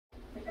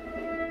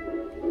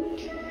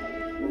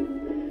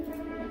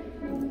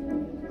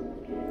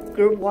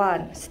group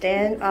 1,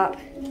 stand up.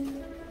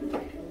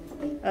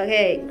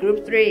 Okay,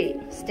 group 3,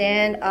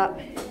 stand up.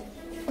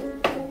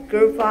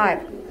 Group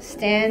 5,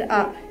 stand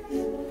up.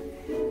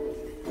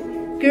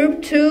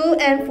 Group 2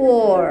 and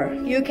 4,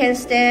 you can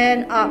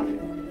stand up.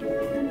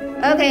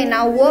 Okay,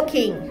 now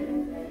walking.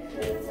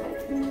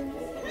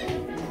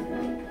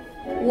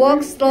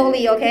 Walk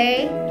slowly,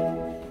 okay?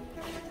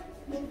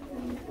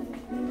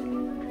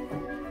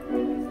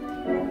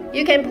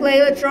 You can play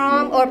the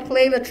drum or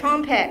play the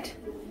trumpet.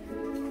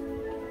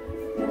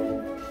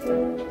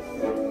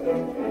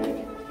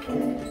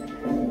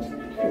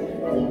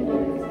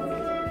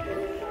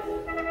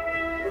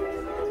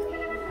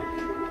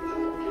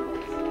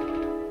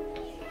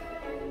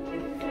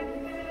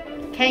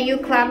 Can you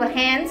clap the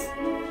hands?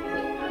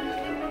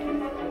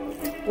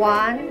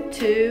 1,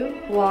 2,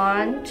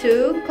 1,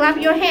 2. Clap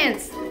your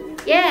hands.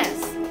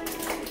 Yes.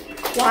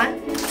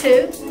 1,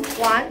 2,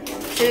 1,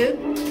 2,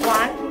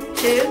 1,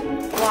 2,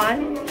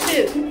 1,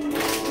 2.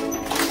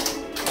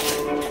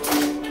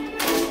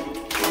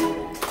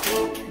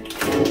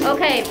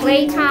 Okay,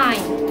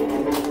 playtime.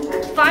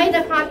 Find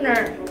a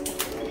partner.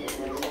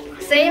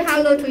 Say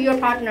hello to your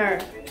partner.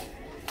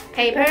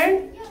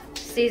 Paper,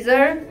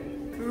 scissors,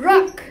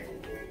 rock.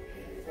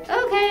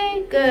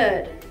 Okay,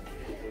 good.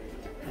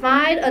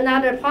 Find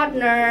another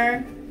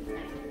partner.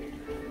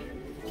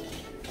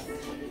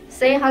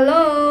 Say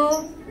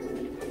hello.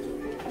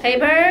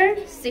 Paper,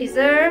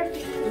 scissors,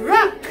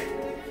 rock.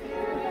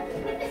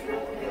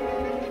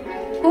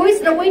 Who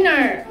is the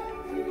winner?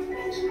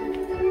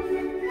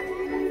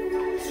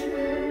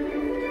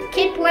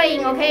 Keep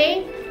playing,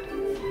 okay?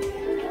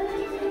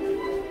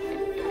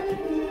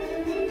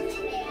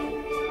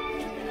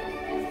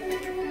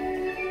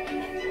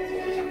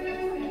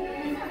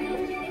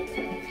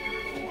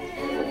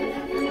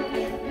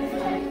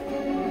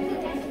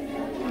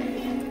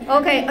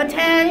 Okay,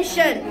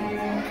 attention.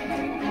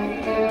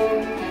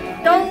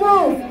 Don't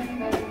move.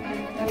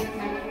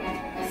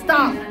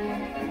 Stop.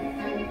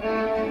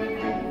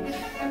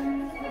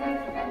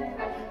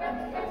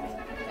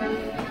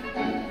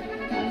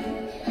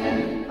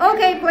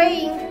 Okay,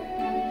 playing.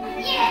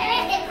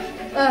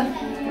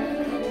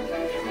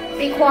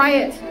 Be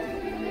quiet.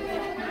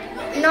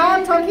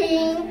 No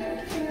talking.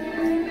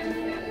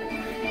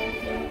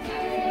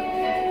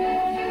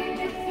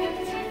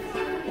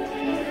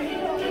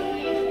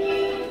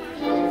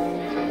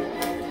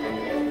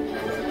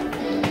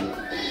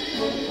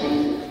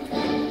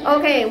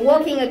 Okay,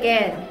 walking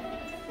again.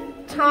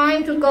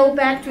 Time to go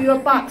back to your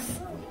box.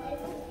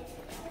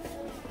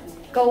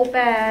 Go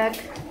back.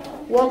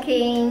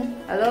 Walking.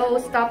 Hello,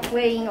 stop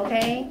playing,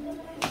 okay?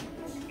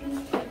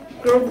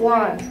 Group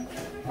 1.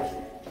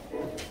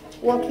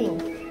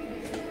 Walking.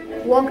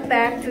 Walk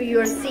back to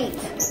your seat.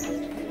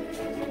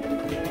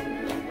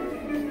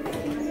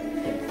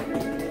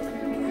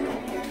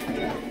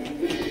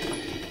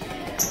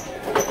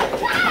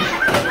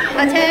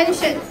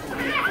 Attention.